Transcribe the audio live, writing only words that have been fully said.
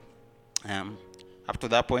Um, Up to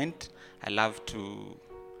that point, I love to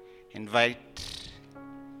invite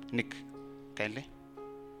Nick kindly.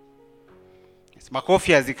 Yes,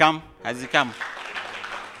 makofi as he come.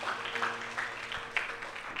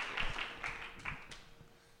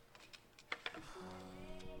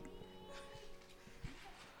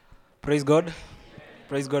 Praise God.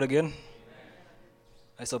 Praise God again.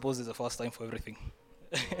 I suppose it's the first time for everything.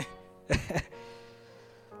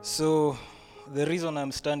 So, the reason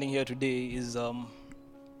I'm standing here today is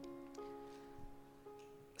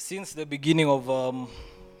since the beginning of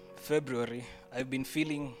February, I've been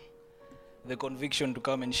feeling the conviction to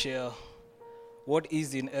come and share what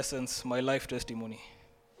is, in essence, my life testimony.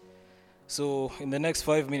 So, in the next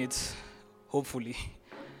 5 minutes, hopefully,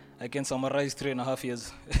 I can summarize 3.5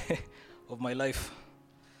 years of my life.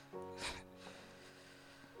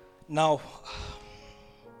 Now,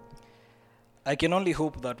 I can only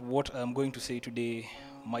hope that what I'm going to say today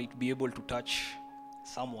might be able to touch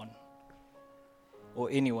someone or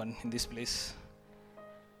anyone in this place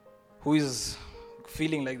who is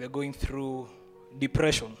feeling like they're going through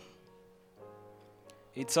depression.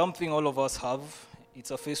 It's something all of us have.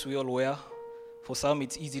 It's a face we all wear. For some,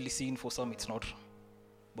 it's easily seen. For some, it's not.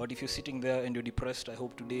 But if you're sitting there and you're depressed, I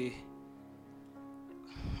hope today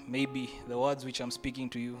maybe the words which I'm speaking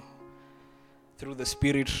to you through the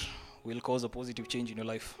Spirit will cause a positive change in your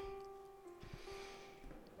life.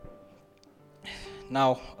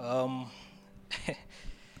 Now,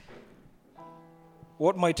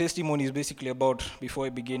 what my testimony is basically about before I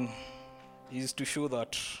begin is to show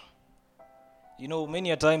that, many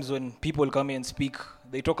a times when people come here and speak,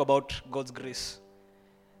 they talk about God's grace.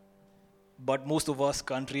 But most of us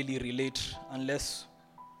can't really relate unless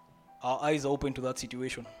our eyes are open to that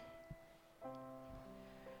situation.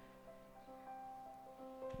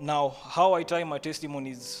 Now, how I tie my testimony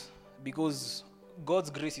is because God's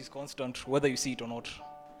grace is constant, whether you see it or not.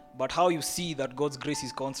 But how you see that God's grace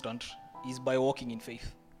is constant is by walking in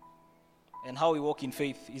faith. And how we walk in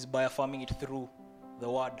faith is by affirming it through the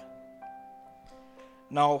Word.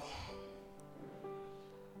 Now,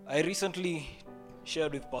 I recently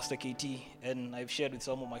shared with Pastor KT, and I've shared with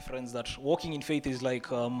some of my friends that walking in faith is like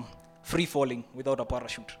free falling without a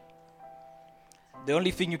parachute. The only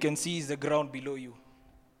thing you can see is the ground below you.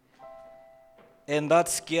 And that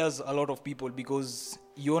scares a lot of people because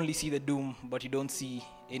you only see the doom, but you don't see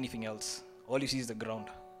anything else. All you see is the ground.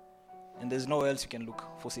 And there's nowhere else you can look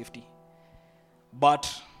for safety.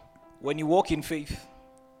 But when you walk in faith,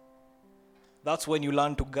 that's when you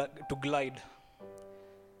learn to glide.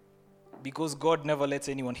 Because God never lets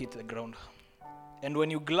anyone hit the ground. And when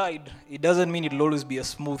you glide, it doesn't mean it'll always be a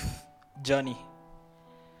smooth journey.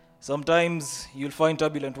 Sometimes you'll find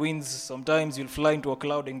turbulent winds. Sometimes you'll fly into a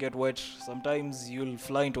cloud and get wet. Sometimes you'll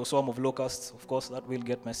fly into a swarm of locusts. Of course, that will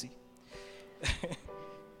get messy.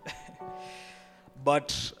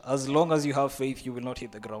 But as long as you have faith, you will not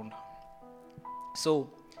hit the ground.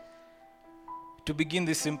 So, to begin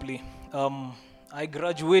this simply, I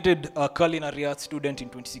graduated a culinary arts student in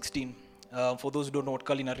 2016. For those who don't know what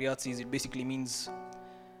culinary arts is, it basically means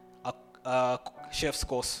a chef's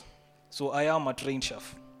course. So I am a trained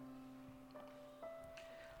chef.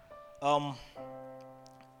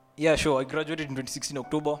 Yeah, sure. I graduated in 2016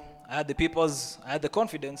 October. I had the papers, I had the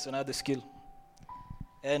confidence, and I had the skill.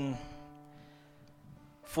 And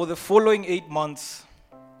for the following 8 months,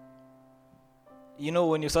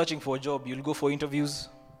 when you're searching for a job, you'll go for interviews.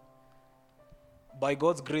 By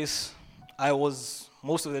God's grace, I was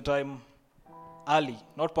most of the time early,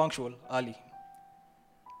 not punctual, early.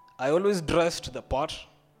 I always dressed the part,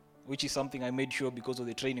 which is something I made sure because of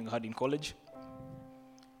the training I had in college.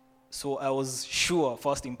 So I was sure,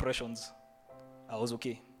 first impressions, I was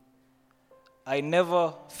okay. I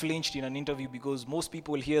never flinched in an interview because most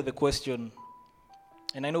people hear the question,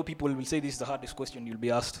 and I know people will say this is the hardest question you'll be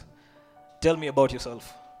asked. Tell me about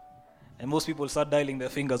yourself. And most people start dialing their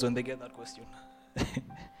fingers when they get that question.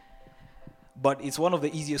 But it's one of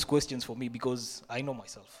the easiest questions for me because I know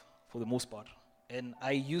myself for the most part. And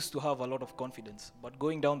I used to have a lot of confidence. But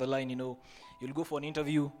going down the line, you'll go for an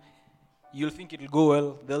interview, you'll think it'll go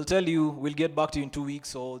well. They'll tell you, we'll get back to you in 2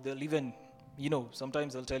 weeks, or they'll even,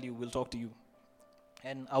 sometimes they'll tell you, we'll talk to you.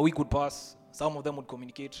 And a week would pass. Some of them would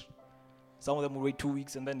communicate. Some of them would wait 2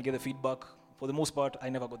 weeks and then get the feedback. For the most part, I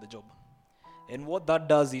never got the job. And what that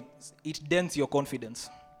does, it dents your confidence.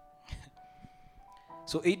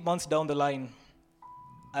 So 8 months down the line,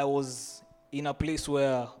 I was in a place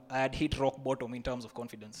where I had hit rock bottom in terms of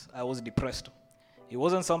confidence. I was depressed. It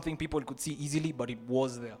wasn't something people could see easily, but it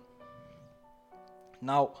was there.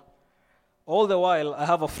 Now, all the while, I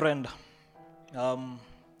have a friend.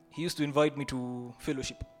 He used to invite me to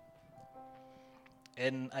fellowship.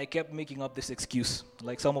 And I kept making up this excuse,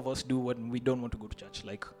 like some of us do when we don't want to go to church.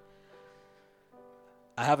 Like,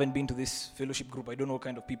 I haven't been to this fellowship group. I don't know what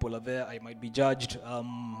kind of people are there. I might be judged.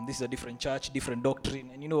 This is a different church, different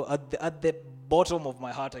doctrine. And at the bottom of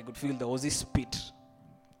my heart, I could feel there was this pit.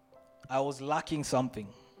 I was lacking something.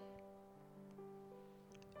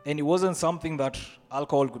 And it wasn't something that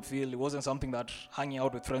alcohol could feel. It wasn't something that hanging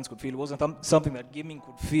out with friends could feel. It wasn't something that gaming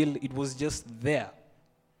could feel. It was just there.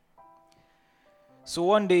 So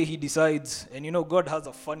one day he decides, and God has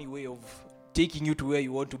a funny way of taking you to where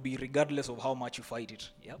you want to be regardless of how much you fight it.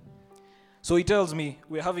 Yep. So he tells me,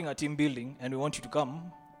 we're having a team building and we want you to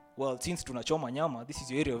come. Well, since tunachoma nyama, this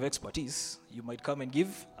is your area of expertise. You might come and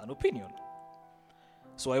give an opinion.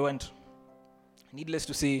 So I went. Needless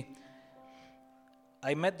to say,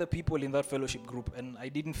 I met the people in that fellowship group and I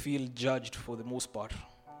didn't feel judged for the most part.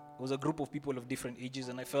 It was a group of people of different ages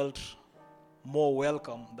and I felt more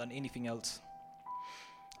welcome than anything else.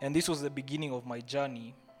 And this was the beginning of my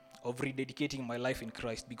journey of rededicating my life in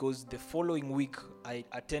Christ, because the following week I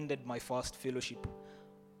attended my first fellowship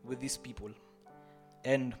with these people.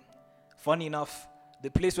 And funny enough, the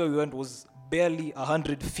place where we went was barely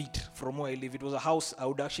 100 feet from where I live. It was a house I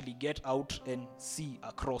would actually get out and see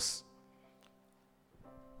across.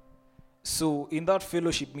 So in that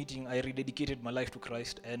fellowship meeting, I rededicated my life to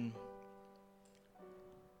Christ, and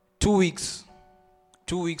 2 weeks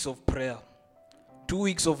of prayer, 2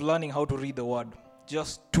 weeks of learning how to read the word,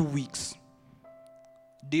 just 2 weeks,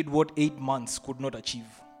 did what 8 months could not achieve.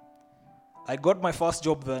 I got my first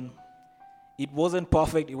job then. It wasn't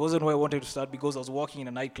perfect. It wasn't where I wanted to start because I was working in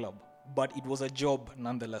a nightclub, but it was a job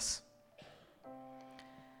nonetheless.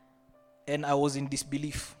 And I was in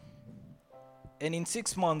disbelief. And in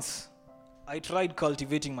 6 months, I tried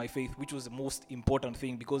cultivating my faith, which was the most important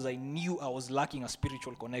thing, because I knew I was lacking a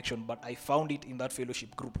spiritual connection, but I found it in that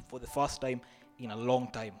fellowship group for the first time in a long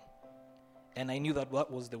time. And I knew that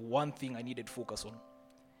was the one thing I needed focus on.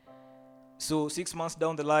 So 6 months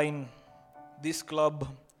down the line, this club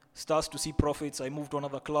starts to see profits. I moved to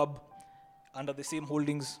another club under the same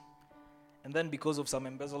holdings. And then because of some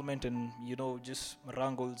embezzlement and, just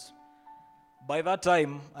wrangles, by that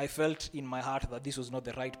time, I felt in my heart that this was not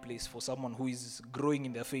the right place for someone who is growing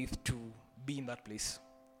in their faith to be in that place.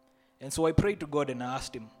 And so I prayed to God and I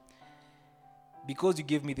asked him, because you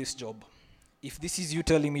gave me this job, if this is you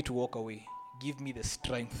telling me to walk away, give me the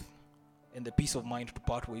strength and the peace of mind to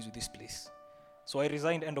part ways with this place. So I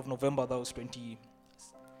resigned end of November. That was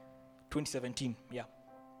 2017, yeah.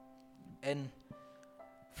 And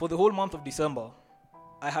for the whole month of December,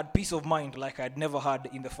 I had peace of mind like I had never had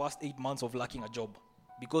in the first 8 months of lacking a job,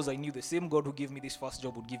 because I knew the same God who gave me this first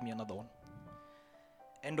job would give me another one.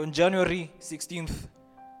 And on January 16th,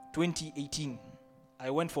 2018,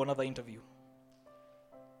 I went for another interview.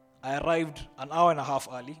 I arrived an hour and a half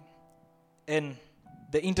early, and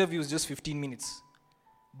the interview was just 15 minutes.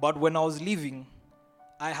 But when I was leaving,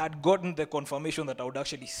 I had gotten the confirmation that I would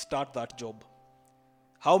actually start that job.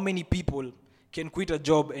 How many people can quit a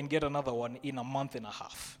job and get another one in a month and a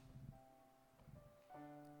half?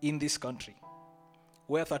 In this country,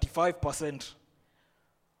 where 35%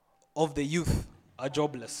 of the youth are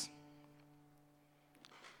jobless.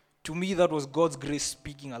 To me, that was God's grace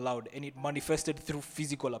speaking aloud, and it manifested through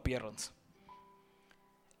physical appearance.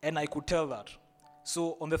 And I could tell that.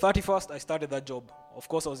 So on the 31st, I started that job. Of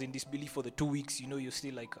course, I was in disbelief for the 2 weeks. You're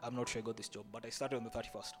still like, I'm not sure I got this job. But I started on the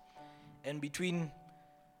 31st. And between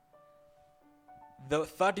the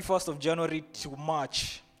 31st of January to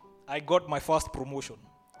March, I got my first promotion,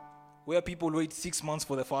 where people wait 6 months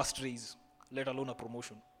for the first raise, let alone a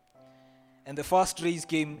promotion. And the first raise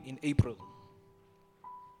came in April.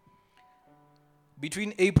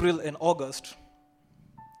 Between April and August,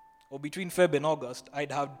 or between Feb and August,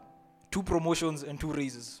 I'd have 2 promotions and 2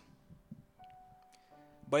 raises.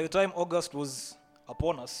 By the time August was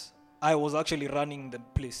upon us, I was actually running the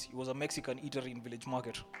place. It was a Mexican eatery in Village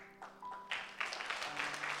Market.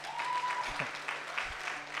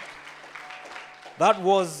 That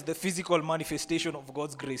was the physical manifestation of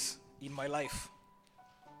God's grace in my life.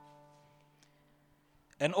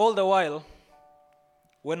 And all the while,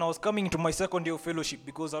 when I was coming to my second year of fellowship,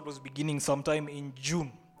 because that was beginning sometime in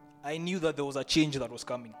June, I knew that there was a change that was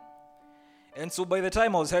coming. And so by the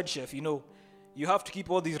time I was head chef, you have to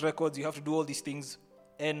keep all these records, you have to do all these things.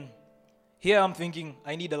 And here I'm thinking,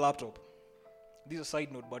 I need a laptop. This is a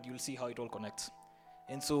side note, but you'll see how it all connects.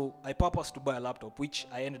 And so I purposed to buy a laptop, which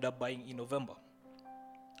I ended up buying in November.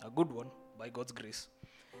 A good one, by God's grace.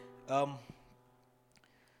 But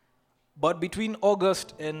between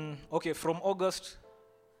August from August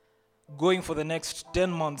going for the next 10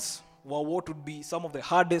 months, were what would be some of the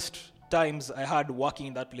hardest times I had working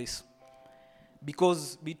in that place.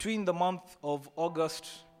 Because between the month of August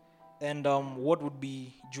and what would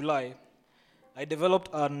be July, I developed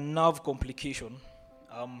a nerve complication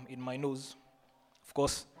in my nose. Of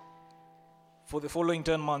course, for the following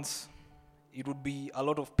 10 months, it would be a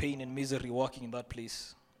lot of pain and misery working in that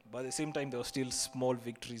place. But at the same time, there were still small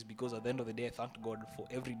victories, because at the end of the day, I thanked God for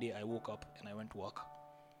every day I woke up and I went to work.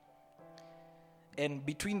 And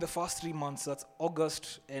between the first 3 months, that's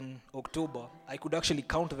August and October, I could actually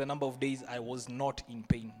count the number of days I was not in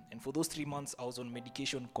pain. And for those 3 months, I was on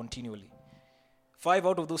medication continually. 5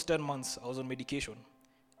 out of those 10 months, I was on medication.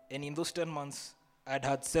 And in those 10 months, I'd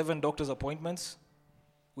had 7 doctor's appointments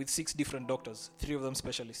with 6 different doctors, 3 of them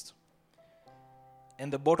specialists.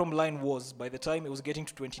 And the bottom line was, by the time it was getting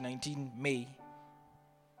to 2019 May,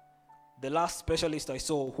 the last specialist I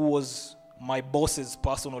saw, who was my boss's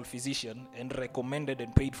personal physician and recommended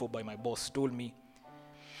and paid for by my boss, told me,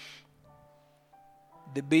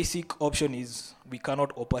 the basic option is we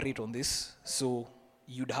cannot operate on this, so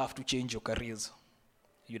you'd have to change your careers.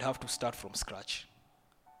 You'd have to start from scratch.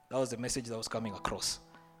 That was the message that was coming across.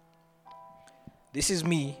 This is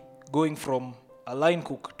me going from a line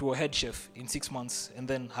cook to a head chef in 6 months and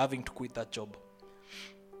then having to quit that job.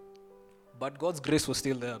 But God's grace was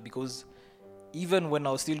still there, because even when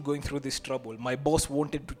I was still going through this trouble, my boss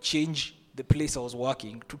wanted to change the place I was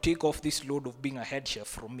working, to take off this load of being a head chef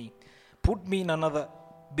from me, put me in another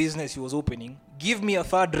business he was opening, give me a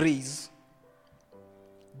 3rd raise,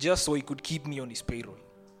 just so he could keep me on his payroll.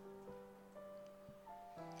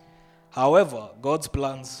 However, God's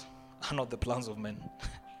plans are not the plans of men.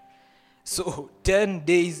 So 10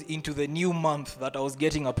 days into the new month that I was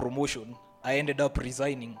getting a promotion, I ended up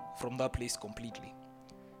resigning from that place completely.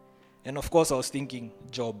 And of course, I was thinking,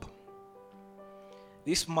 job.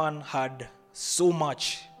 This man had so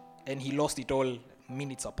much, and he lost it all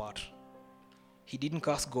minutes apart. He didn't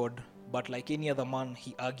curse God, but like any other man,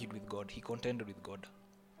 he argued with God. He contended with God.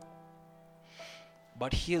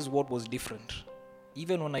 But here's what was different.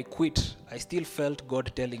 Even when I quit, I still felt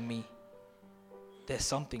God telling me, there's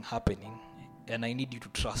something happening, and I need you to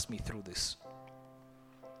trust me through this.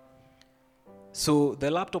 So the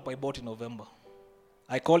laptop I bought in November,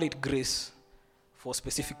 I call it grace for a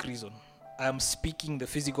specific reason. I am speaking the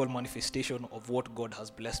physical manifestation of what God has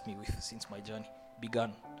blessed me with since my journey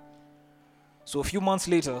began. So a few months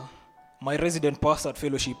later, my resident pastor at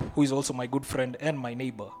fellowship, who is also my good friend and my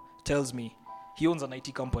neighbor, tells me, he owns an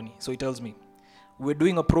IT company, so he tells me, we're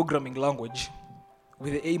doing a programming language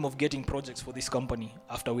with the aim of getting projects for this company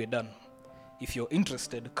after we're done. If you're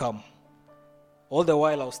interested, come. All the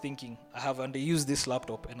while I was thinking, I have underused this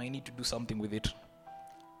laptop and I need to do something with it.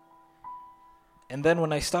 And then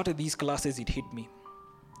when I started these classes, it hit me.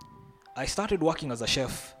 I started working as a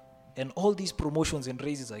chef, and all these promotions and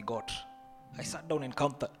raises I got, I sat down and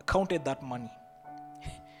counted that money.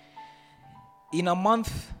 In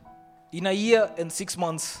a year and 6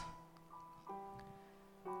 months,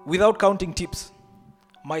 without counting tips,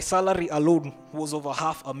 my salary alone was over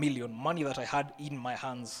 $500,000, money that I had in my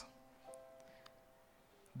hands.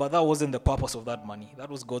 But that wasn't the purpose of that money. That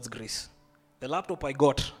was God's grace. The laptop I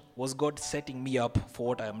got was God setting me up for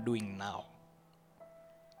what I am doing now.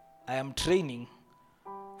 I am training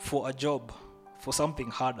for a job, for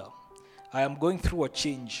something harder. I am going through a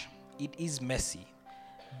change. It is messy.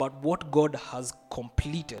 But what God has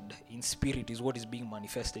completed in spirit is what is being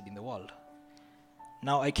manifested in the world.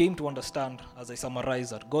 Now I came to understand, as I summarize,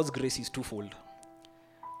 that God's grace is twofold.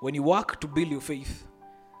 When you work to build your faith,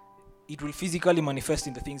 it will physically manifest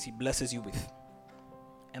in the things He blesses you with.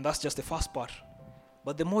 And that's just the first part.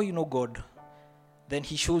 But the more you know God, then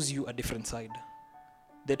He shows you a different side.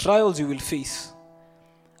 The trials you will face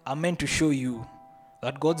are meant to show you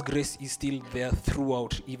that God's grace is still there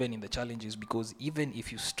throughout, even in the challenges, because even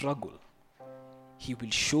if you struggle, He will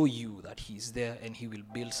show you that He is there and He will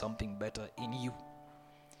build something better in you.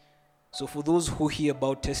 So for those who hear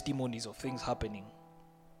about testimonies of things happening,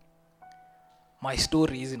 my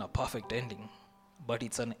story isn't a perfect ending, but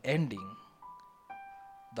it's an ending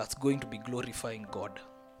that's going to be glorifying God.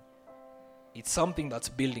 It's something that's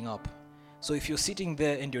building up. So if you're sitting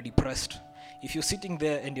there and you're depressed, if you're sitting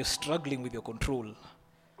there and you're struggling with your control,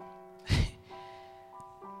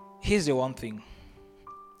 here's the one thing.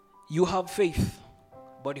 You have faith,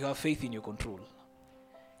 but you have faith in your control.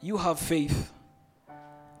 You have faith,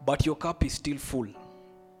 but your cup is still full.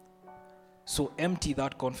 So empty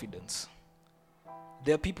that confidence.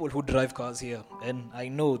 There are people who drive cars here, and I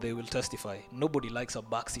know they will testify. Nobody likes a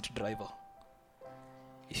backseat driver.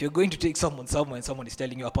 If you're going to take someone somewhere and someone is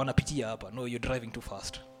telling you, "Apana pitia hapa," no, you're driving too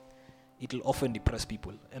fast. It will often depress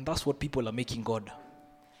people. And that's what people are making God.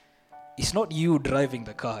 It's not you driving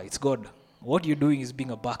the car, it's God. What you're doing is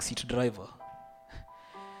being a backseat driver.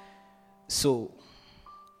 So,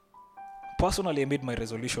 personally, I made my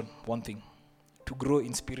resolution one thing: to grow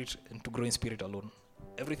in spirit and to grow in spirit alone.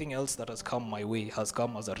 Everything else that has come my way has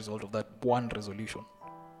come as a result of that one resolution.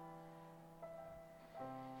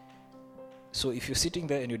 So if you're sitting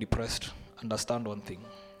there and you're depressed, understand one thing: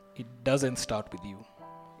 it doesn't start with you,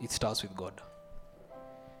 it starts with God.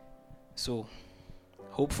 So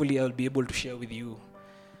hopefully I'll be able to share with you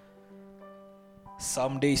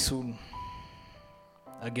someday soon.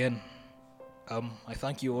 Again, I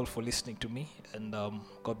thank you all for listening to me, and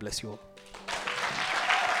God bless you all.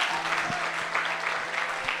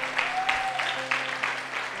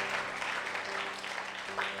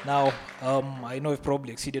 Now, I know I've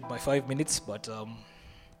probably exceeded my 5 minutes, but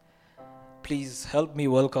please help me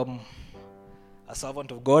welcome a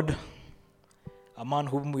servant of God, a man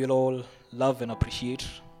whom we'll all love and appreciate,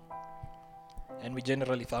 and we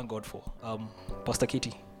generally thank God for, Pastor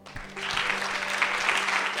Kitty.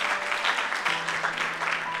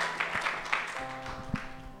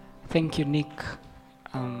 Thank you, Nick.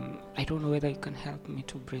 I don't know whether you can help me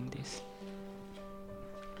to bring this.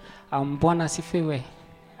 Bwana asifiwe.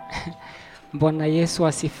 Bwana Yesu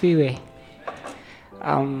asifiwe.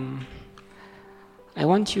 I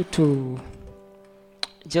want you to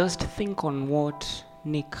just think on what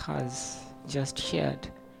Nick has just shared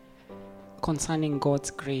concerning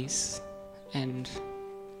God's grace. And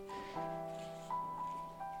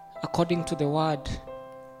according to the word,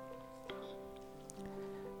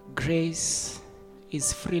 grace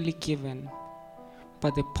is freely given,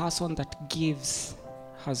 but the person that gives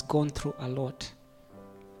has gone through a lot.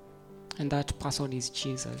 And that person is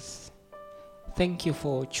Jesus. Thank you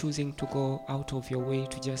for choosing to go out of your way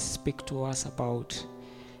to just speak to us about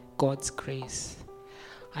God's grace.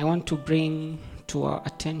 I want to bring to our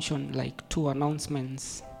attention like 2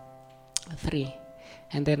 announcements, 3,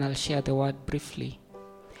 and then I'll share the word briefly.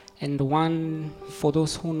 And one, for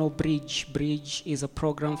those who know Bridge. Bridge is a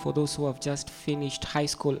program for those who have just finished high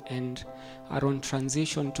school and are on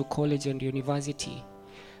transition to college and university.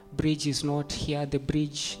 Bridge is not here. The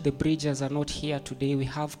Bridgers are not here today. We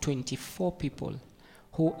have 24 people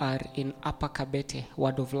who are in Upper Kabete,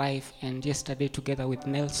 Word of Life, and yesterday together with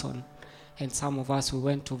Nelson and some of us, we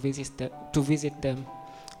went to visit them,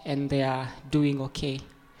 and they are doing okay.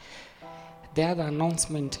 The other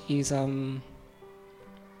announcement is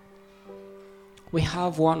we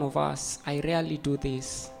have one of us, I rarely do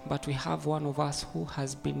this, but we have one of us who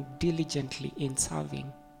has been diligently in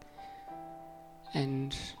serving,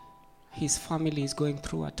 and his family is going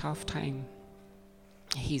through a tough time.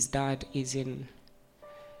 His dad is in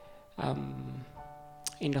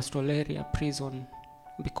industrial area prison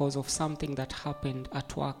because of something that happened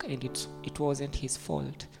at work, and it wasn't his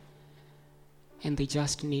fault. And they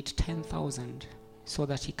just need 10,000 so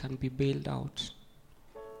that he can be bailed out.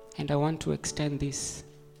 And I want to extend this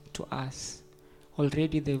to us.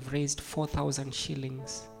 Already they've raised 4,000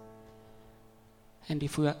 shillings. And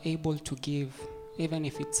if we are able to give, even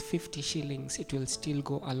if it's 50 shillings, it will still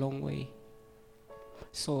go a long way.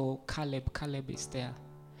 So Caleb is there.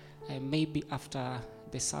 Maybe after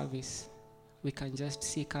the service, we can just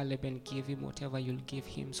see Caleb and give him whatever you'll give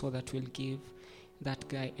him, so that we'll give that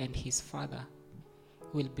guy and his father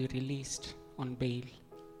will be released on bail.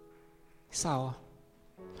 So,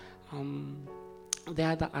 the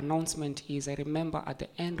other announcement is, I remember at the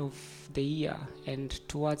end of the year and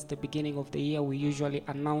towards the beginning of the year, we usually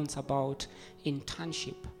announce about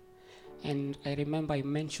internship. And I remember I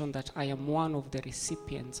mentioned that I am one of the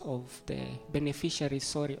recipients of the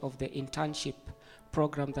beneficiaries, of the internship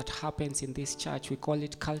program that happens in this church. We call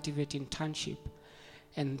it Cultivate Internship.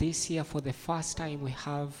 And this year, for the first time, we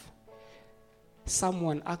have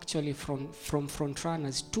someone actually from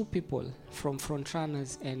Frontrunners, 2 people from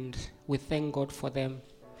Frontrunners, and we thank God for them.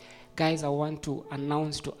 Guys, I want to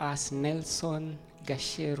announce to us Nelson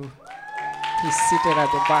Gasheru. He's seated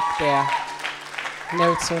at the back there.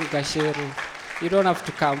 Nelson Gasheru. You don't have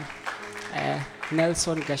to come.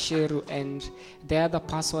 Nelson Gasheru, and the other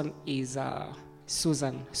person is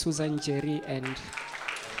Susan Jerry,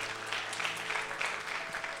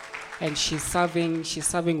 and she's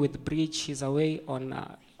serving with Bridge. She's away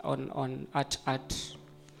at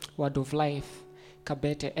Word of Life,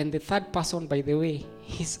 Kabete. And the third person, by the way,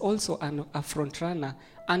 he's also a front runner,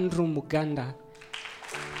 Andrew Muganda.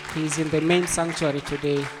 He's in the main sanctuary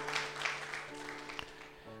today.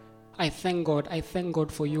 I thank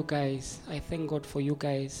God for you guys.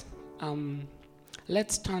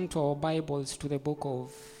 Let's turn to our Bibles to the book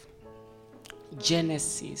of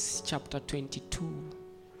Genesis chapter 22.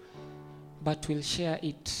 But we'll share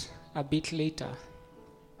it a bit later.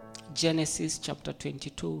 Genesis chapter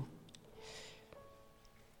 22.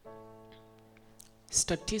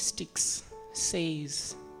 Statistics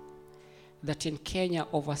says that in Kenya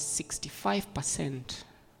over 65%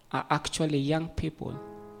 are actually young people.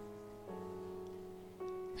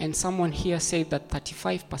 And someone here said that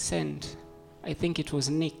 35%, I think it was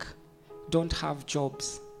Nick, don't have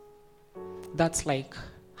jobs. That's like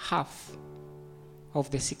half of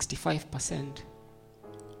the 65%.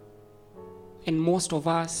 And most of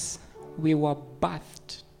us, we were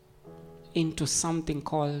birthed into something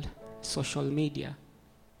called social media.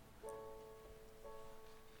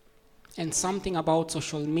 And something about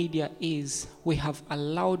social media is we have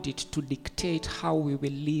allowed it to dictate how we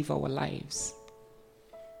will live our lives.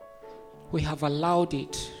 We have allowed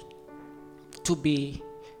it to be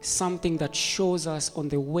something that shows us on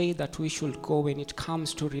the way that we should go when it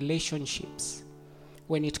comes to relationships,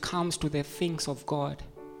 when it comes to the things of God.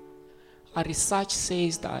 A research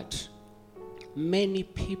says that many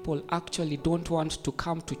people actually don't want to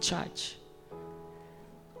come to church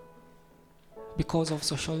because of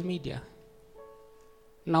social media.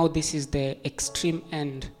 Now this is the extreme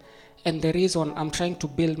end. And the reason I'm trying to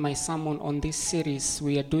build my sermon on this series,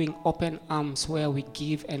 we are doing open arms where we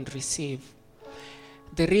give and receive.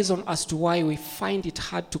 The reason as to why we find it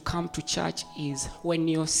hard to come to church is when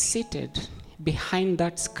you're seated behind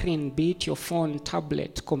that screen, be it your phone,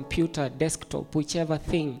 tablet, computer, desktop, whichever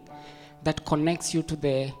thing that connects you to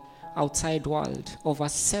the outside world, over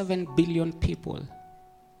 7 billion people,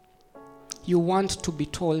 you want to be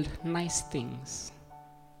told nice things.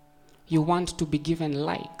 You want to be given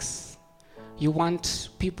likes. You want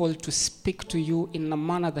people to speak to you in a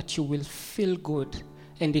manner that you will feel good,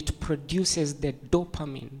 and it produces the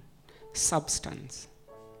dopamine substance.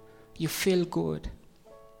 You feel good.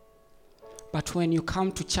 But when you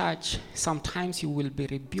come to church, sometimes you will be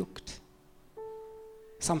rebuked.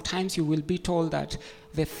 Sometimes you will be told that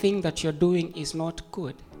the thing that you're doing is not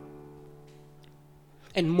good.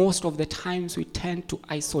 And most of the times we tend to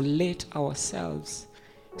isolate ourselves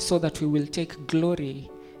so that we will take glory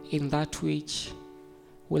in that which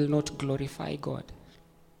will not glorify God.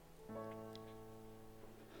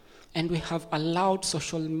 And we have allowed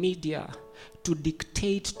social media to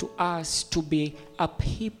dictate to us to be a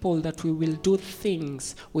people that we will do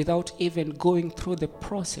things without even going through the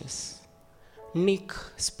process. Nick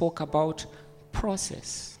spoke about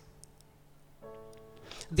process.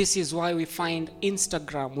 This is why we find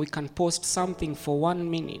Instagram, we can post something for 1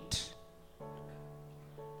 minute.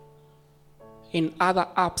 In other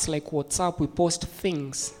apps like WhatsApp, we post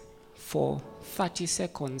things for 30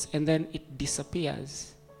 seconds and then it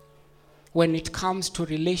disappears. When it comes to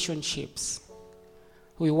relationships,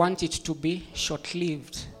 we want it to be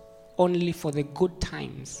short-lived, only for the good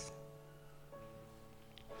times.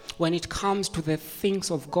 When it comes to the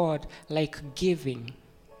things of God, like giving,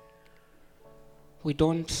 we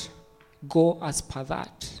don't go as per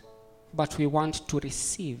that, but we want to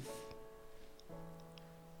receive.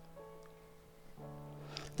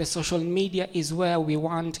 The social media is where we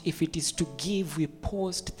want, if it is to give, we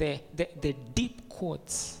post the deep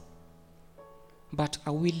quotes. But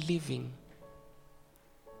are we living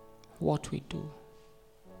what we do?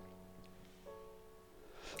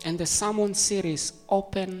 And the sermon series,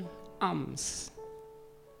 Open Arms,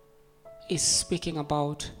 is speaking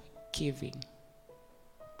about giving.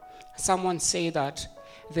 Someone say that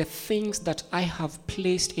the things that I have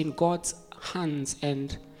placed in God's hands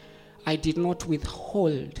and I did not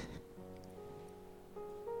withhold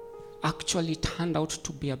actually turned out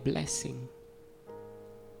to be a blessing.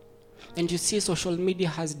 And you see, social media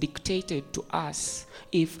has dictated to us,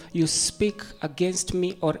 if you speak against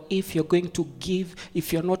me or if you're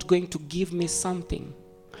not going to give me something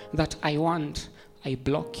that I want, I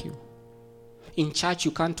block you. In church,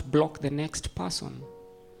 you can't block the next person.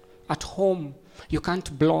 At home, you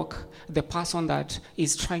can't block the person that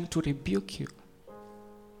is trying to rebuke you.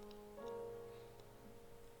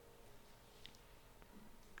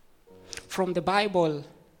 From the Bible,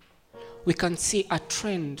 we can see a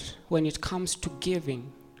trend when it comes to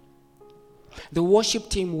giving. The worship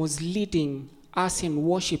team was leading us in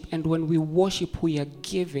worship, and when we worship, we are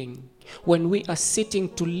giving. When we are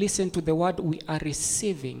sitting to listen to the word, we are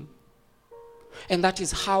receiving. And that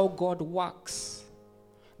is how God works.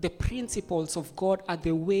 The principles of God are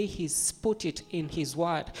the way He's put it in His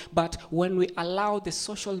word. But when we allow the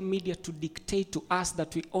social media to dictate to us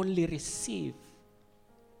that we only receive,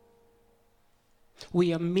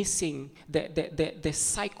 we are missing the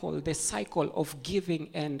cycle of giving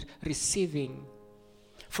and receiving.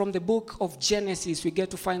 From the book of Genesis, we get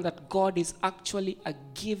to find that God is actually a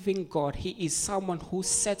giving God. He is someone who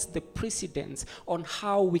sets the precedence on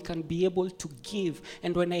how we can be able to give.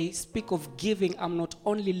 And when I speak of giving, I'm not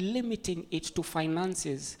only limiting it to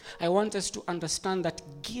finances. I want us to understand that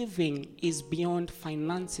giving is beyond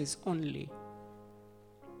finances only.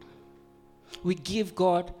 We give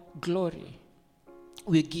God glory.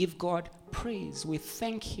 We give God praise. We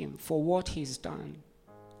thank him for what he's done.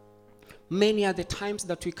 Many are the times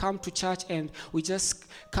that we come to church and we just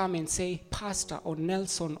come and say, Pastor or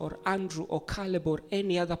Nelson or Andrew or Caleb or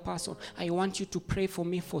any other person, I want you to pray for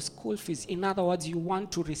me for school fees. In other words, you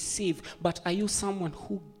want to receive, but are you someone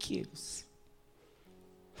who gives?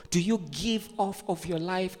 Do you give off of your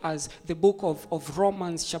life, as the book of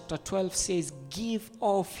Romans chapter 12 says, give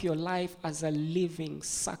off your life as a living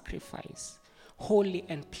sacrifice, holy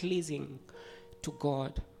and pleasing to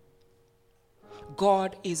God?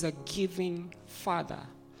 God is a giving Father.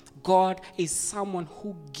 God is someone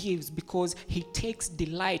who gives because he takes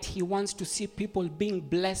delight. He wants to see people being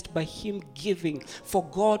blessed by him giving. For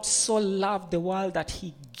God so loved the world that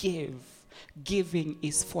he gave. Giving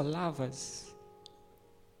is for lovers.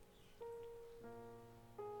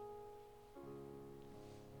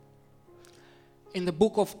 In the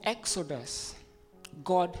book of Exodus,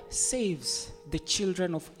 God saves the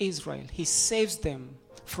children of Israel. He saves them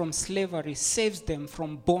from slavery, saves them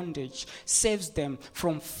from bondage, saves them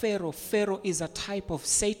from Pharaoh. Pharaoh is a type of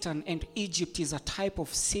Satan and Egypt is a type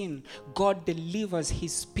of sin. God delivers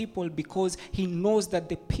his people because he knows that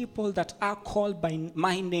the people that are called by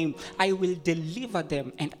my name, I will deliver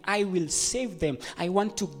them and I will save them. I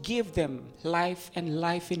want to give them life and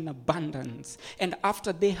life in abundance. And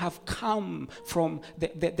after they have come from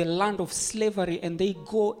the land of slavery and they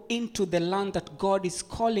go into the land that God is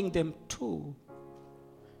calling them to,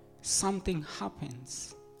 something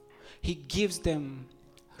happens. He gives them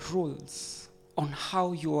rules on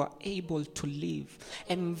how you are able to live.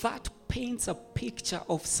 And that paints a picture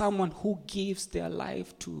of someone who gives their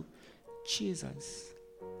life to Jesus.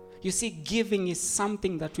 You see, giving is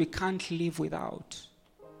something that we can't live without.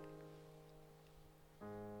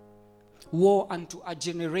 Woe unto a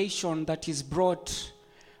generation that is brought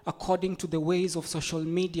according to the ways of social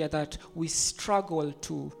media, that we struggle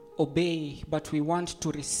to obey, but we want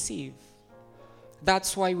to receive.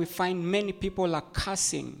 That's why we find many people are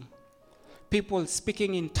cursing, people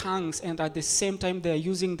speaking in tongues, and at the same time they are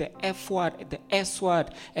using the F word, the S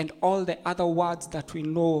word, and all the other words that we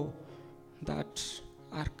know that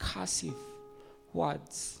are cursive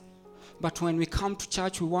words. But when we come to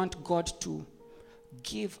church, we want God to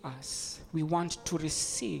give us. We want to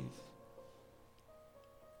receive.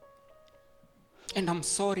 And I'm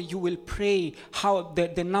sorry, you will pray how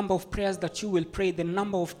the number of prayers that you will pray, the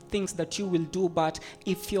number of things that you will do, but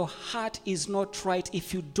if your heart is not right,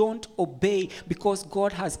 if you don't obey, because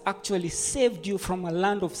God has actually saved you from a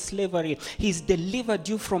land of slavery, he's delivered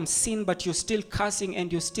you from sin, but you're still cursing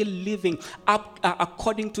and you're still living up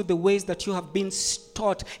according to the ways that you have been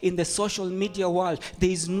taught in the social media world, there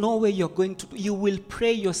is no way you're going to, you will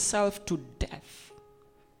pray yourself to death.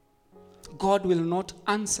 God will not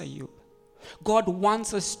answer you. God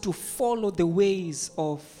wants us to follow the ways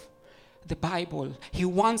of the Bible. He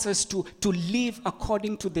wants us to live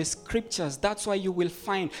according to the scriptures. That's why you will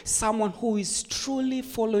find someone who is truly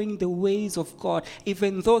following the ways of God.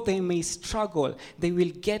 Even though they may struggle, they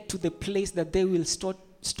will get to the place that they will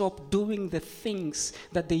stop doing the things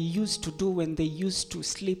that they used to do when they used to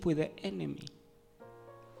sleep with the enemy.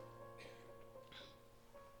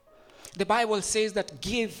 The Bible says that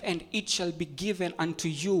give and it shall be given unto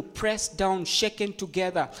you, pressed down, shaken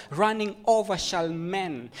together, running over shall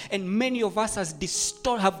men. And many of us have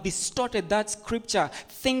distorted that scripture,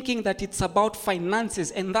 thinking that it's about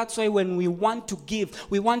finances. And that's why when we want to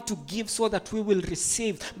give so that we will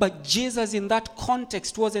receive. But Jesus in that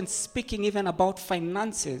context wasn't speaking even about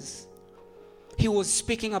finances. He was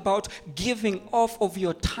speaking about giving off of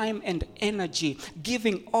your time and energy,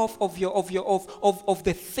 giving off of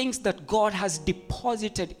the things that God has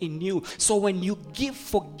deposited in you. So when you give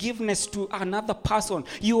forgiveness to another person,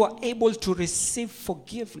 you are able to receive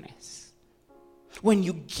forgiveness. When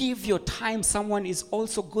you give your time, someone is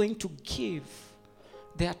also going to give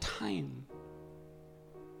their time.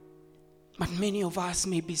 But many of us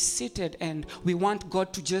may be seated and we want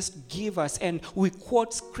God to just give us, and we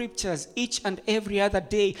quote scriptures each and every other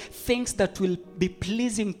day, things that will be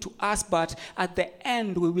pleasing to us, but at the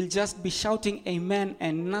end we will just be shouting amen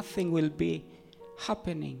and nothing will be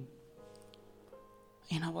happening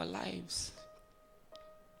in our lives.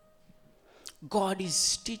 God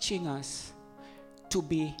is teaching us to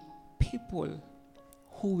be people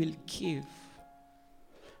who will give.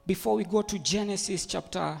 Before we go to Genesis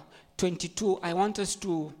chapter 22, I want us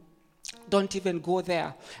to don't even go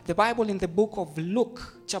there. The Bible in the book of Luke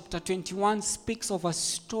chapter 21 speaks of a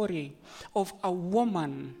story of a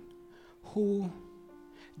woman who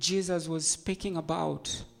Jesus was speaking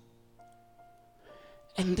about.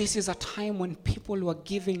 And this is a time when people were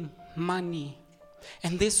giving money.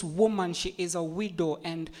 And this woman, she is a widow,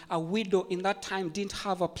 and a widow in that time didn't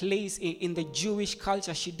have a place in the Jewish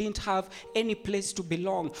culture. She didn't have any place to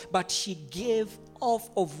belong, but she gave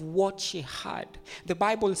off of what she had. The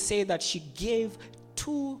Bible says that she gave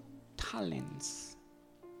 2 talents.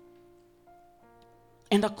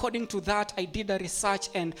 And according to that, I did a research,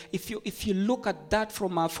 and if you look at that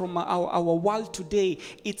from our world today,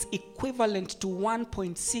 it's equivalent to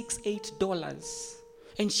 $1.68.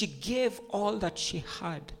 And she gave all that she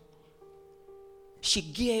had. She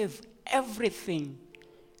gave everything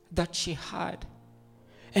that she had.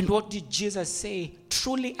 And what did Jesus say?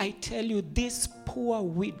 Truly I tell you, this poor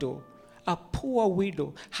widow, a poor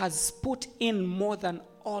widow, has put in more than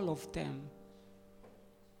all of them.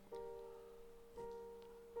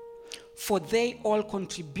 For they all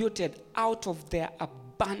contributed out of their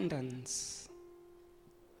abundance.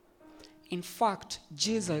 In fact,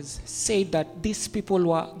 Jesus said that these people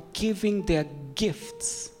were giving their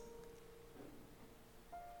gifts.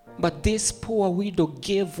 But this poor widow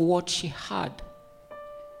gave what she had.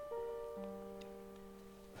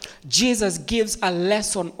 Jesus gives a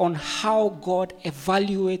lesson on how God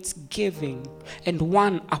evaluates giving. And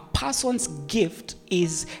one, a person's gift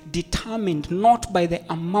is determined not by the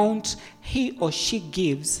amount he or she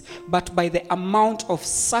gives, but by the amount of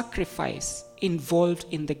sacrifice involved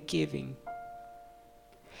in the giving.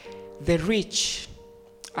 The rich,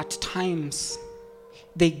 at times,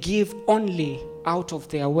 they give only out of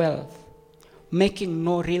their wealth, making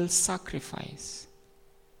no real sacrifice.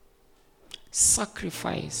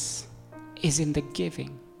 Sacrifice is in the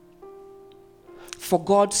giving. For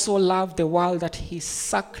God so loved the world that he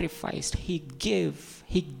sacrificed, he gave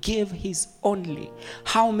his only.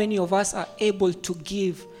 How many of us are able to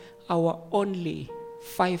give our only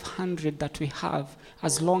 500 that we have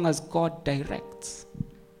as long as God directs?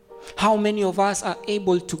 How many of us are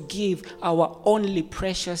able to give our only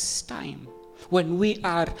precious time? When we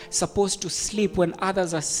are supposed to sleep, when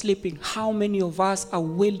others are sleeping, how many of us are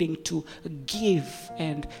willing to give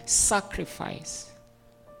and sacrifice?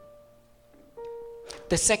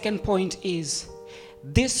 The second point is,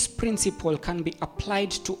 this principle can be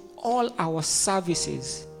applied to all our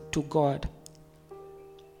services to God.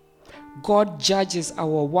 God judges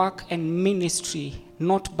our work and ministry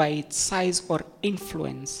not by its size or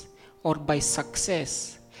influence or by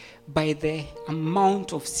success, by the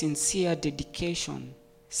amount of sincere dedication,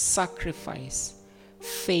 sacrifice,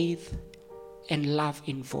 faith, and love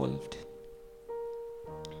involved.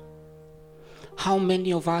 How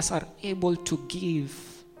many of us are able to give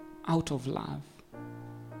out of love?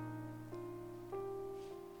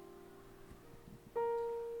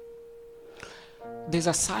 There's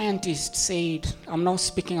a scientist said, I'm now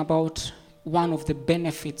speaking about one of the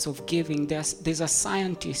benefits of giving. There's a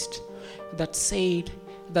scientist that said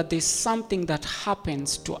that there's something that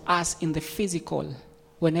happens to us in the physical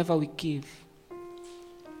whenever we give.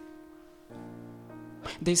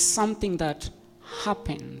 There's something that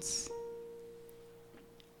happens.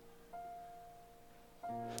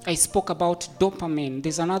 I spoke about dopamine.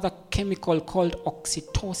 There's another chemical called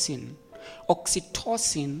oxytocin.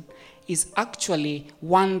 Oxytocin is actually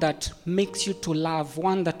one that makes you to love,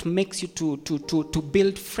 one that makes you to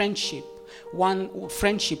build friendship. One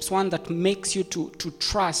that makes you to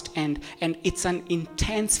trust, and it's an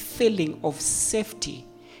intense feeling of safety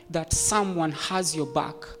that someone has your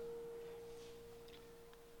back.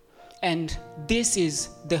 And this is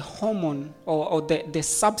the hormone or the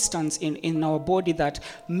substance in our body that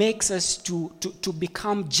makes us to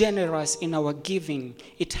become generous in our giving.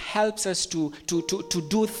 It helps us to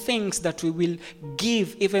do things that we will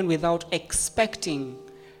give even without expecting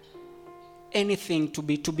anything to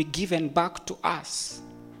be given back to us.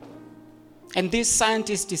 And this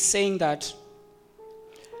scientist is saying that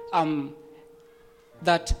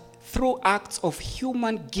that through acts of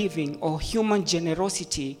human giving or human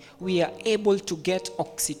generosity, we are able to get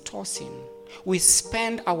oxytocin. We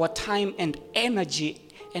spend our time and energy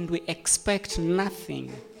and we expect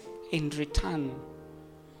nothing in return.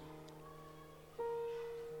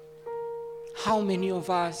 How many of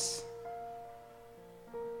us,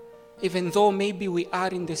 even though maybe we are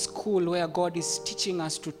in the school where God is teaching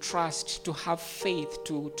us to trust, to have faith,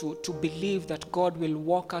 to believe that God will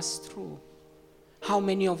walk us through, how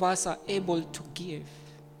many of us are able to give?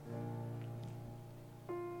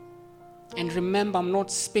 And remember, I'm not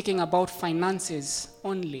speaking about finances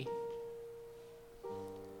only.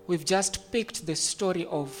 We've just picked the story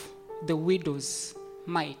of the widow's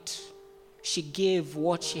mite. She gave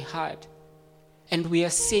what she had. And we are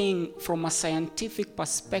seeing from a scientific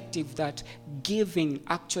perspective that giving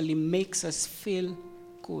actually makes us feel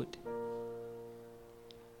good.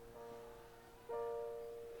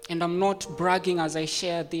 And I'm not bragging as I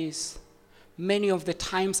share this. Many of the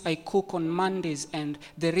times I cook on Mondays, and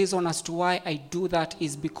the reason as to why I do that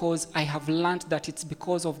is because I have learned that it's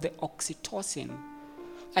because of the oxytocin.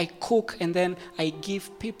 I cook and then I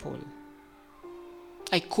give people.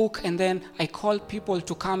 I cook and then I call people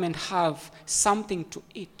to come and have something to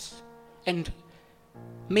eat. And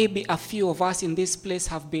maybe a few of us in this place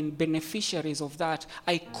have been beneficiaries of that.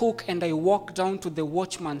 I cook and I walk down to the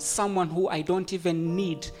watchman, someone who I don't even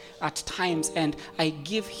need at times, and I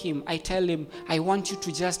give him, I tell him, I want you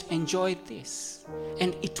to just enjoy this.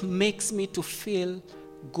 And it makes me to feel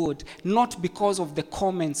good, not because of the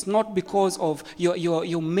comments, not because of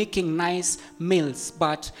you're making nice meals,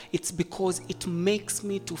 but it's because it makes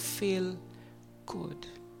me to feel good.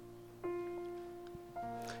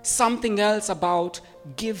 Something else about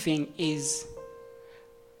giving is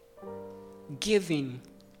giving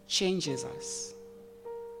changes us.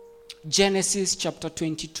 Genesis chapter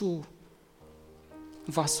 22,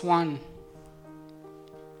 verse 1.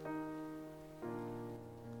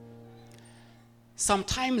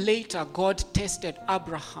 Sometime later, God tested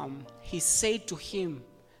Abraham. He said to him,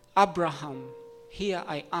 "Abraham, here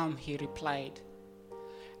I am," he replied.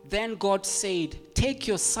 Then God said, "Take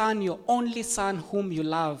your son, your only son whom you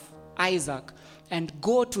love, Isaac, and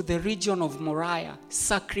go to the region of Moriah.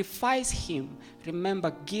 Sacrifice him."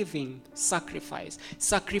 Remember, giving, sacrifice.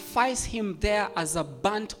 Sacrifice him there as a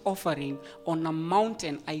burnt offering on a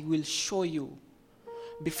mountain I will show you.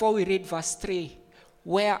 Before we read verse 3,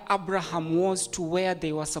 where Abraham was to where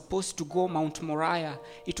they were supposed to go, Mount Moriah,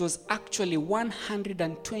 it was actually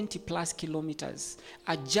 120 plus kilometers,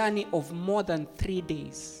 a journey of more than 3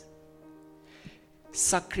 days.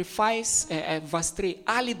 Verse 3,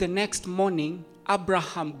 early the next morning,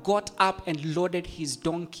 Abraham got up and loaded his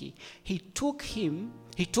donkey. He took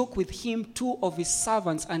with him 2 of his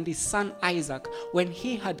servants and his son Isaac. When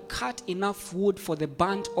he had cut enough wood for the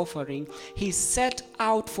burnt offering, he set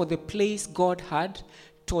out for the place God had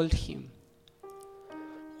told him.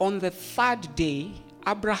 On the 3rd day,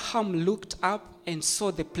 Abraham looked up and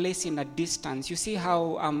saw the place in a distance. You see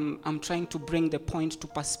how I'm trying to bring the point to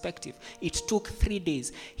perspective. It took 3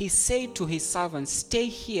 days. He said to his servants, "Stay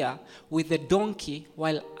here with the donkey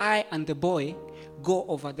while I and the boy go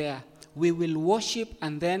over there. We will worship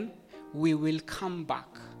and then we will come back."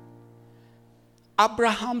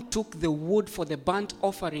 Abraham took the wood for the burnt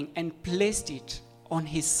offering and placed it on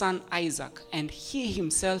his son Isaac, and he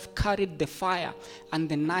himself carried the fire and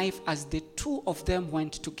the knife as the 2 of them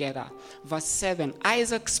went together. Verse 7,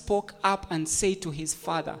 Isaac spoke up and said to his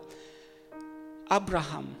father,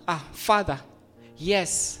 "Father."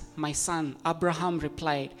 "Yes, my son," Abraham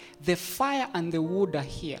replied. "The fire and the wood are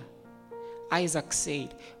here." Isaac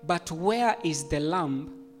said, "But where is the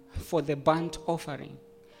lamb for the burnt offering?"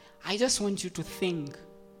 I just want you to think,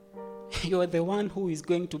 you're the one who is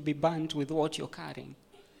going to be burnt with what you're carrying.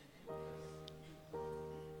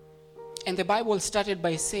 And the Bible started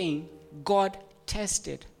by saying, God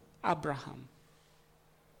tested Abraham.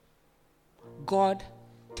 God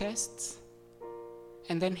tests,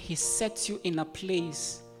 and then he sets you in a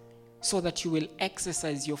place so that you will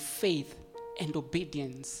exercise your faith and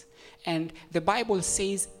obedience. And the Bible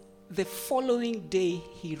says the following day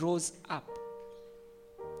he rose up.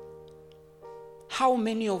 How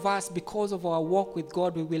many of us, because of our walk with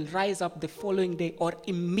God, we will rise up the following day, or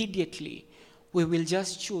immediately we will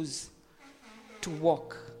just choose to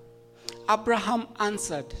walk? Abraham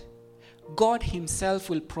answered, "God himself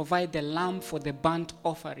will provide the lamb for the burnt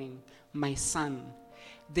offering, my son."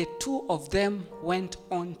 The 2 of them went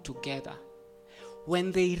on together.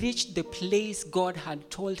 When they reached the place God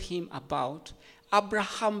had told him about,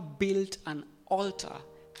 Abraham built an altar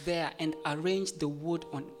there and arranged the wood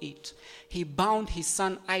on it. He bound his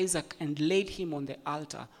son Isaac and laid him on the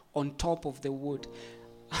altar on top of the wood.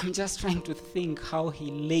 I'm just trying to think how he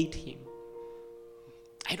laid him.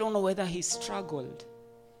 I don't know whether he struggled.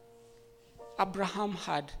 Abraham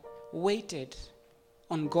had waited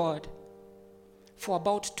on God for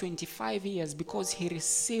about 25 years because he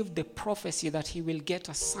received the prophecy that he will get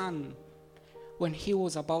a son when he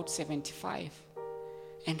was about 75.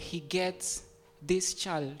 And he gets this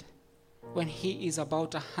child when he is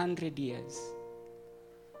about 100 years.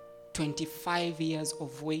 25 years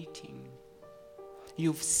of waiting.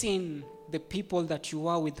 You've seen the people that you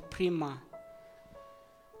are with Prima.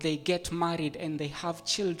 They get married and they have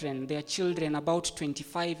children. Their children about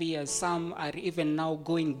 25 years. Some are even now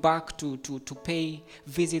going back to pay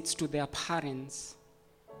visits to their parents.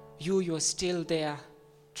 You're still there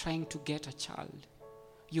trying to get a child.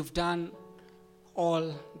 You've done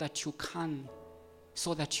all that you can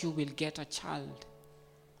so that you will get a child.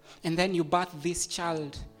 And then you birth this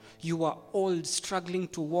child. You are old, struggling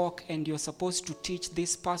to walk, and you're supposed to teach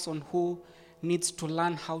this person who needs to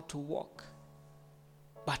learn how to walk.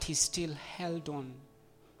 But he still held on.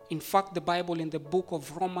 In fact, the Bible in the book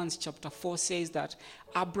of Romans chapter 4 says that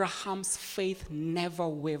Abraham's faith never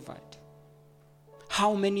wavered.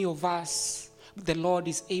 How many of us, the Lord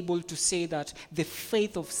is able to say that the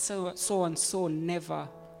faith of so and so never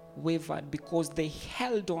wavered because they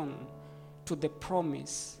held on to the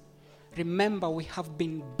promise? Remember, we have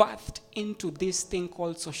been birthed into this thing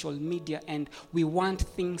called social media, and we want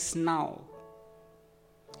things now.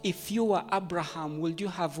 If you were Abraham, would you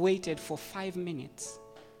have waited for 5 minutes?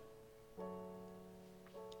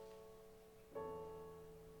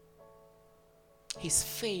 His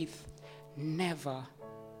faith never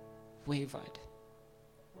wavered.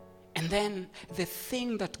 And then the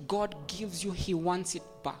thing that God gives you, he wants it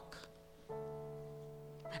back.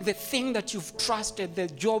 The thing that you've trusted, the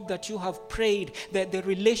job that you have prayed, the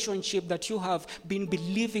relationship that you have been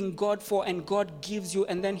believing God for, and God gives you,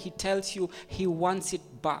 and then he tells you he wants it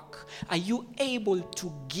back. Are you able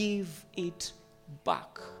to give it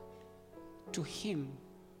back to him?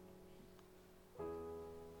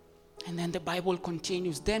 And then the Bible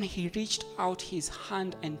continues. Then he reached out his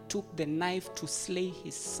hand and took the knife to slay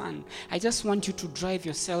his son. I just want you to drive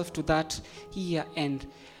yourself to that here and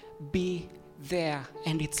be there.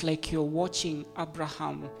 And it's like you're watching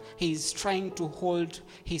Abraham. He's trying to hold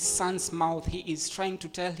his son's mouth. He is trying to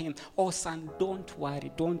tell him, oh son, don't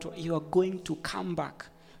worry, you are going to come back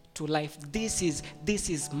to life. This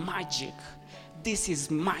is magic. This is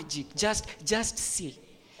magic. Just see.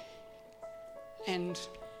 And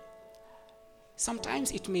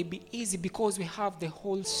sometimes it may be easy because we have the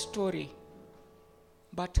whole story.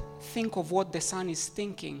 But think of what the son is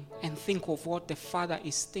thinking and think of what the father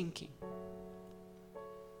is thinking.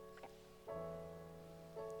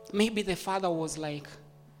 Maybe the father was like,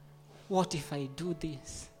 what if I do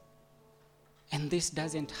this and this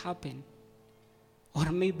doesn't happen?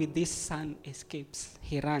 Or maybe this son escapes,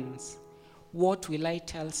 he runs. What will I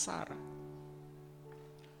tell Sarah?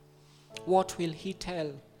 What will he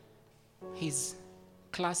tell his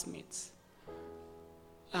classmates?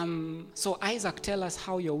 So Isaac, tell us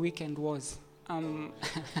how your weekend was.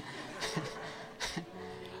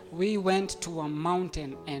 We went to a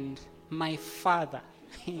mountain, and my father,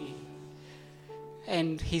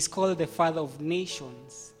 and he's called the father of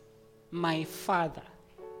nations, my father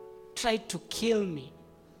tried to kill me.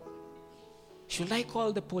 Should I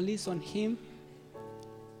call the police on him?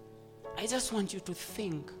 I just want you to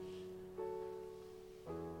think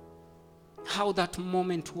how that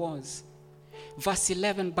moment was. Verse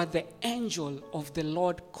 11, but the angel of the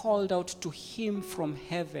Lord called out to him from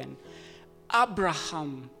heaven,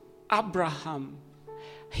 Abraham, Abraham,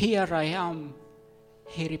 here I am.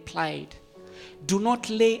 He replied, do not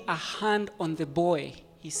lay a hand on the boy,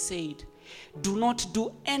 he said. Do not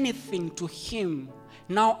do anything to him.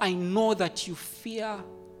 Now I know that you fear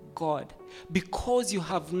God, because you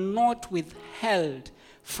have not withheld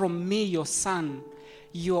from me your son,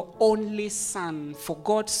 your only son. For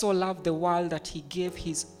God so loved the world that he gave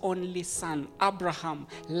his only son. Abraham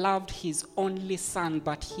loved his only son,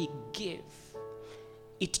 but he gave.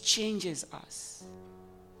 It changes us.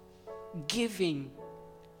 Giving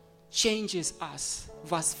changes us.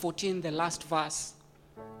 Verse 14, the last verse.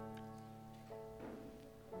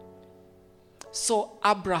 So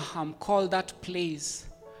Abraham called that place,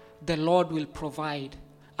 the Lord will provide.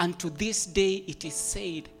 And to this day it is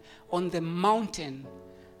said, on the mountain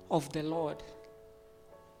of the Lord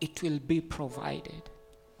it will be provided.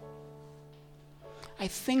 I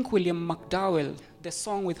think William McDowell, the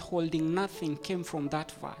song Withholding Nothing, came from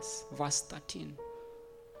that verse, verse 13.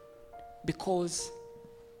 Because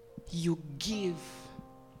you give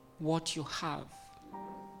what you have.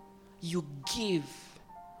 You give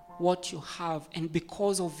what you have, and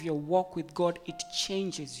because of your walk with God, it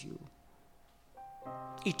changes you.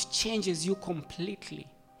 It changes you completely.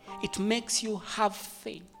 It makes you have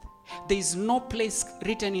faith. There is no place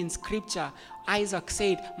written in scripture, Isaac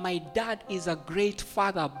said, my dad is a great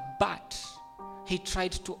father, but he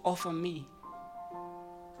tried to offer me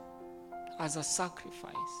as a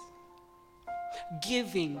sacrifice.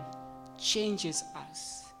 Giving changes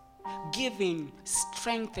us. Giving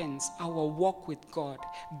strengthens our walk with God.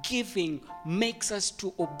 Giving makes us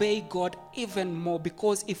to obey God even more,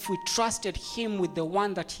 because if we trusted him with the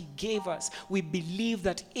one that he gave us, we believe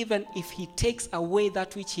that even if he takes away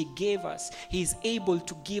that which he gave us, he is able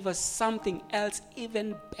to give us something else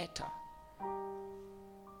even better.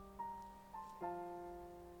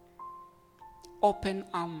 Open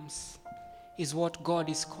arms is what God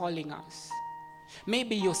is calling us.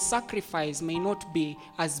 Maybe your sacrifice may not be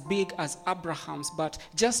as big as Abraham's, but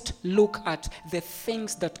just look at the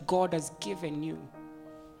things that God has given you.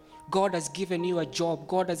 God has given you a job.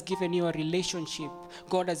 God has given you a relationship.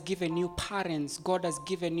 God has given you parents. God has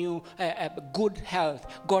given you a good health.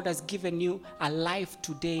 God has given you a life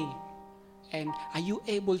today. And are you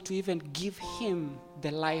able to even give him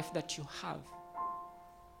the life that you have?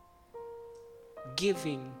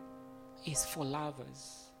 Giving is for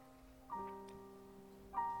lovers.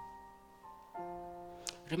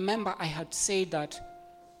 Remember, I had said that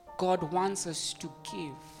God wants us to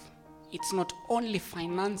give. It's not only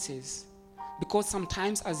finances, because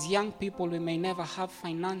sometimes as young people we may never have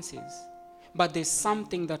finances, but there's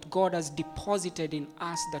something that God has deposited in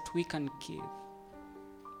us that we can give.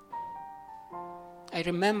 I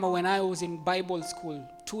remember when I was in Bible school,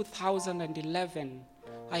 2011,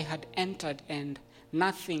 I had entered and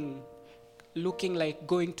nothing looking like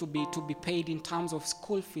going to be paid in terms of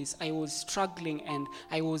school fees. I was struggling and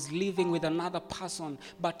I was living with another person,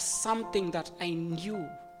 but something that I knew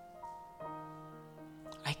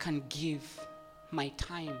I can give my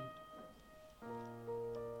time.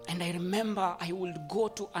 And I remember I would go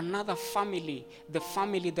to another family.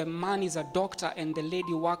 The man is a doctor and the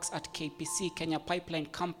lady works at KPC, Kenya Pipeline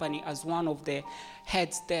Company, as one of the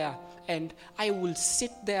heads there. And I will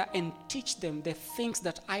sit there and teach them the things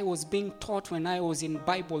that I was being taught when I was in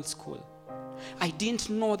Bible school. I didn't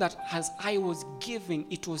know that as I was giving,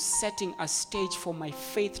 it was setting a stage for my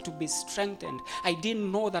faith to be strengthened. I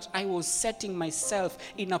didn't know that I was setting myself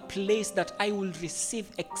in a place that I will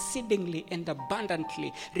receive exceedingly and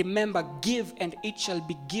abundantly. Remember, give and it shall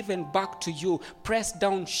be given back to you. Pressed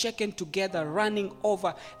down, shaken together, running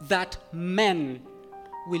over, that men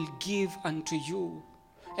will give unto you.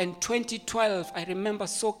 In 2012, I remember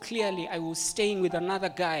so clearly, I was staying with another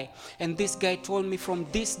guy, and this guy told me, from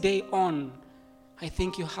this day on, I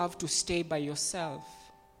think you have to stay by yourself.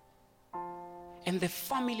 And the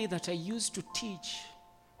family that I used to teach,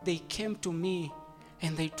 they came to me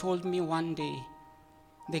and they told me one day,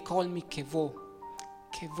 they called me Kevo.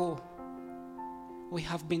 Kevo, we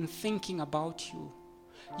have been thinking about you.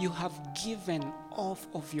 You have given off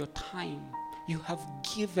of your time. You have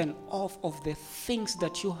given off of the things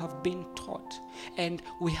that you have been taught. And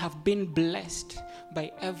we have been blessed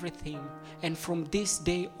by everything. And from this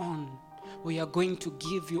day on, we are going to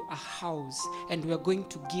give you a house, and we are going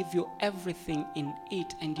to give you everything in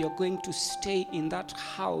it, and you're going to stay in that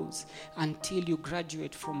house until you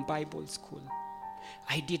graduate from Bible school.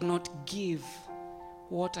 I did not give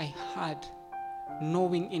what I had,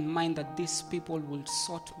 knowing in mind that these people will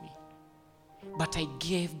sort me. But I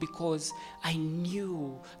gave because I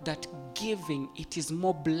knew that giving, it is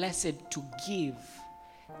more blessed to give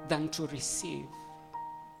than to receive.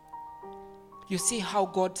 You see how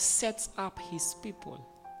God sets up his people.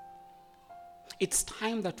 It's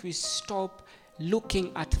time that we stop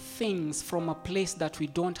looking at things from a place that we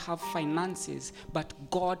don't have finances, but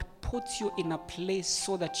God puts you in a place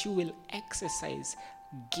so that you will exercise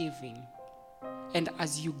giving. And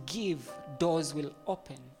as you give, doors will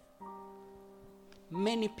open.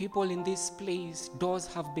 Many people in this place, doors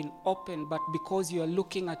have been opened, but because you are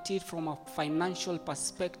looking at it from a financial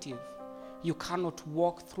perspective, you cannot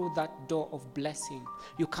walk through that door of blessing.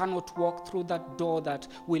 You cannot walk through that door that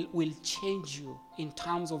will change you in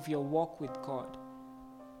terms of your walk with God.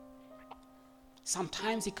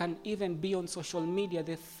 Sometimes it can even be on social media,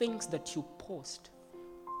 the things that you post.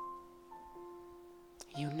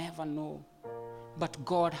 You never know. But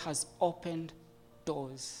God has opened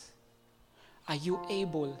doors. Are you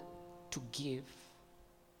able to give?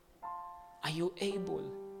 Are you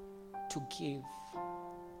able to give?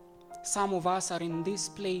 Some of us are in this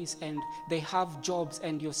place and they have jobs,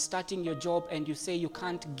 and you're starting your job and you say you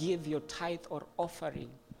can't give your tithe or offering.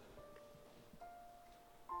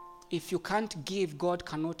 If you can't give, God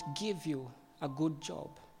cannot give you a good job.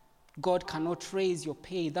 God cannot raise your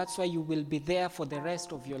pay. That's why you will be there for the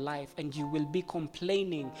rest of your life, and you will be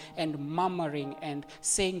complaining and murmuring and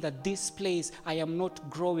saying that this place, I am not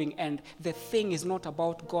growing, and the thing is not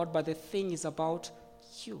about God, but the thing is about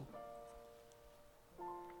you.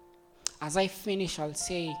 As I finish, I'll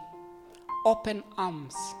say, open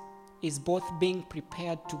arms is both being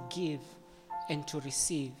prepared to give and to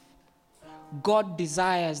receive. God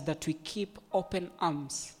desires that we keep open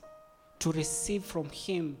arms to receive from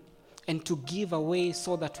him and to give away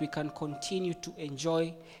so that we can continue to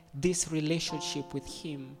enjoy this relationship with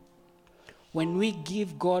him. When we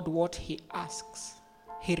give God what he asks,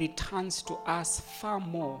 he returns to us far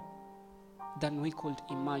more than we could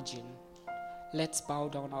imagine. Let's bow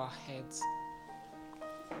down our heads.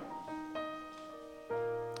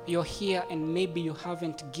 You're here and maybe you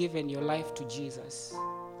haven't given your life to Jesus.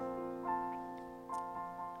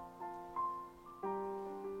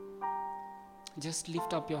 Just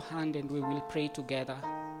lift up your hand and we will pray together.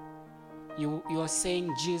 You are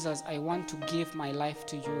saying, Jesus, I want to give my life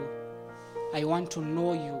to you. I want to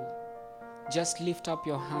know you. Just lift up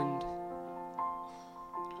your hand.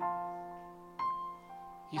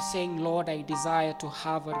 You're saying, Lord, I desire to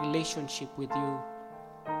have a relationship with you.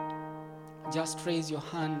 Just raise your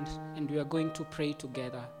hand and we are going to pray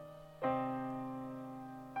together.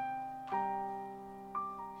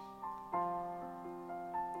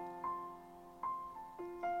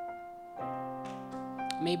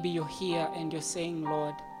 Maybe you're here and you're saying,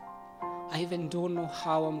 Lord, I even don't know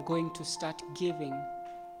how I'm going to start giving.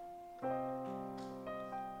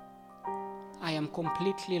 I am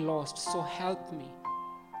completely lost, so help me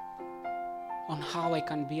on how I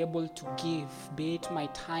can be able to give, be it my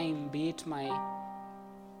time, be it my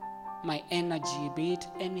energy, be it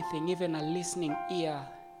anything, even a listening ear.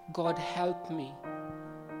 God, help me.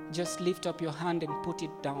 Just lift up your hand and put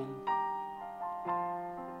it down.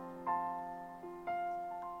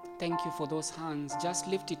 Thank you for those hands. Just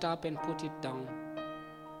lift it up and put it down.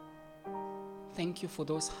 Thank you for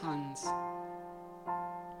those hands.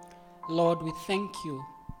 Lord, we thank you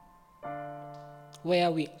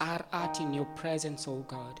where we are at in your presence, oh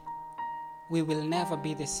God. We will never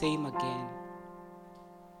be the same again.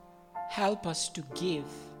 Help us to give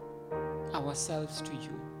ourselves to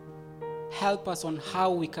you. Help us on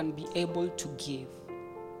how we can be able to give.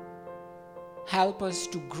 Help us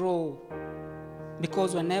to grow,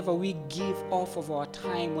 because whenever we give off of our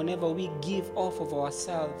time, whenever we give off of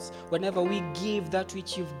ourselves, whenever we give that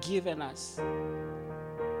which you've given us,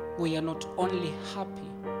 we are not only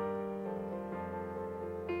happy,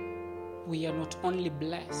 we are not only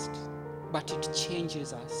blessed, but it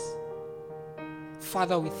changes us.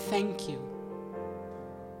 Father, we thank you.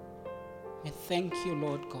 We thank you,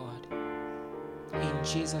 Lord God. In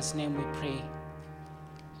Jesus' name we pray.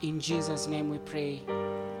 In Jesus' name we pray.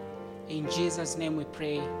 In Jesus' name we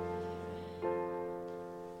pray.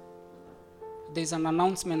 There's an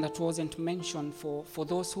announcement that wasn't mentioned for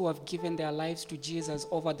those who have given their lives to Jesus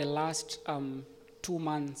over the last 2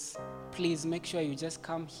 months. Please make sure you just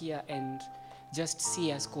come here and just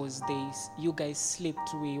see us, because you guys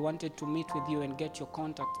slipped. We wanted to meet with you and get your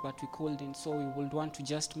contact, but we couldn't. So we would want to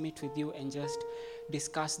just meet with you and just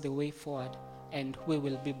discuss the way forward, and we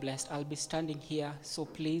will be blessed. I'll be standing here, so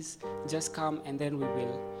please just come and then we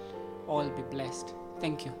will all be blessed.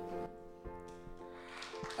 Thank you.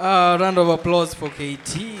 Round of applause for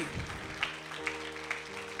KT.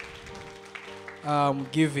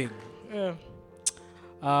 Giving. Yeah.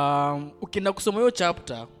 Ukienda kusoma hiyo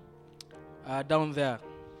chapter down there,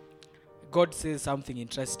 God says something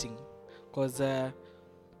interesting, because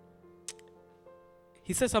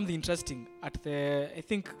he says something interesting at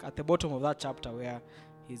the bottom of that chapter, where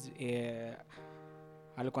he's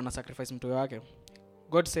alikuwa na sacrifice mtoto wake.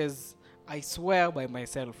 God says, I swear by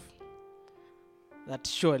myself that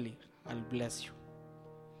surely I'll bless you.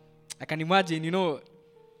 I can imagine,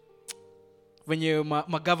 when you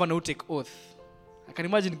my governor would take oath, I can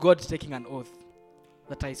imagine God taking an oath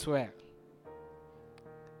that I swear.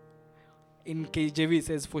 In KJV it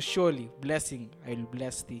says, for surely blessing I will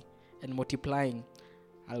bless thee, and multiplying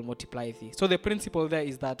I'll multiply thee. So the principle there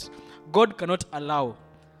is that God cannot allow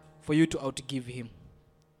for you to outgive him.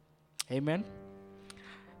 Amen.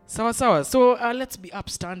 Sawa. So let's be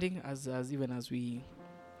upstanding as even as we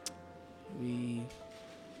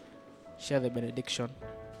share the benediction.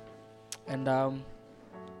 And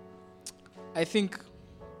I think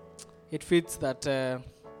it fits that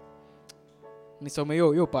nisome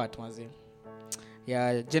yo part mazi.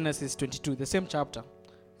 Yeah, Genesis 22, the same chapter,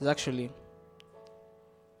 is actually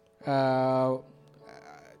for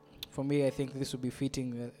me, I think this would be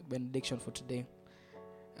fitting benediction for today.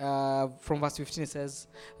 From verse 15 it says,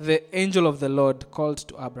 the angel of the Lord called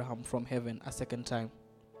to Abraham from heaven a second time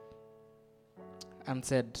and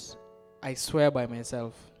said, I swear by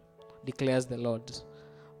myself, declares the Lord,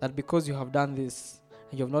 that because you have done this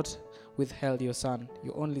and you have not withheld your son,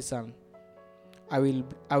 your only son, I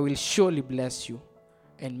will surely bless you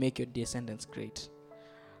and make your descendants great,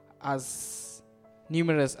 as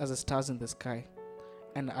numerous as the stars in the sky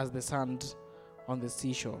and as the sand on the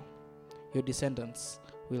seashore. Your descendants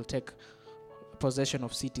will take possession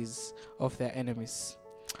of cities of their enemies.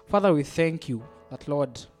 Father, we thank you that,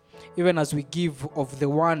 Lord, even as we give of the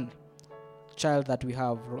one child that we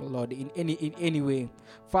have, Lord, in any way,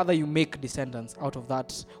 Father, you make descendants out of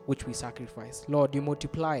that which we sacrifice. Lord, you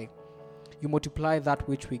multiply that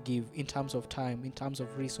which we give in terms of time, in terms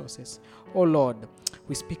of resources. Oh Lord,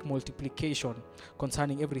 we speak multiplication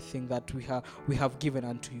concerning everything that we have given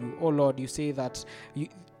unto you. Oh Lord, you say that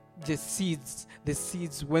the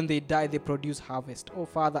seeds, when they die, they produce harvest. Oh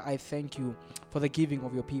Father, I thank you for the giving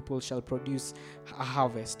of your people shall produce a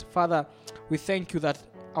harvest. Father, we thank you that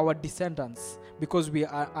our descendants, because we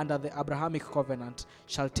are under the Abrahamic covenant,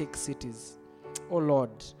 shall take cities. Oh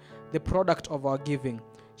Lord, the product of our giving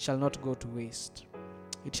shall not go to waste.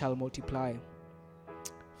 It shall multiply.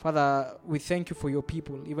 Father, we thank you for your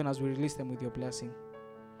people, even as we release them with your blessing.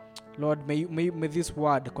 Lord, may this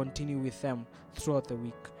word continue with them throughout the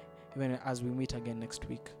week, even as we meet again next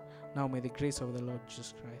week. Now may the grace of the Lord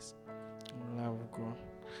Jesus Christ and the love of God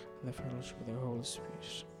and the fellowship of the Holy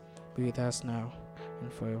Spirit be with us now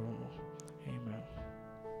and forevermore. Amen.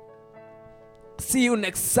 See you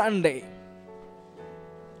next Sunday.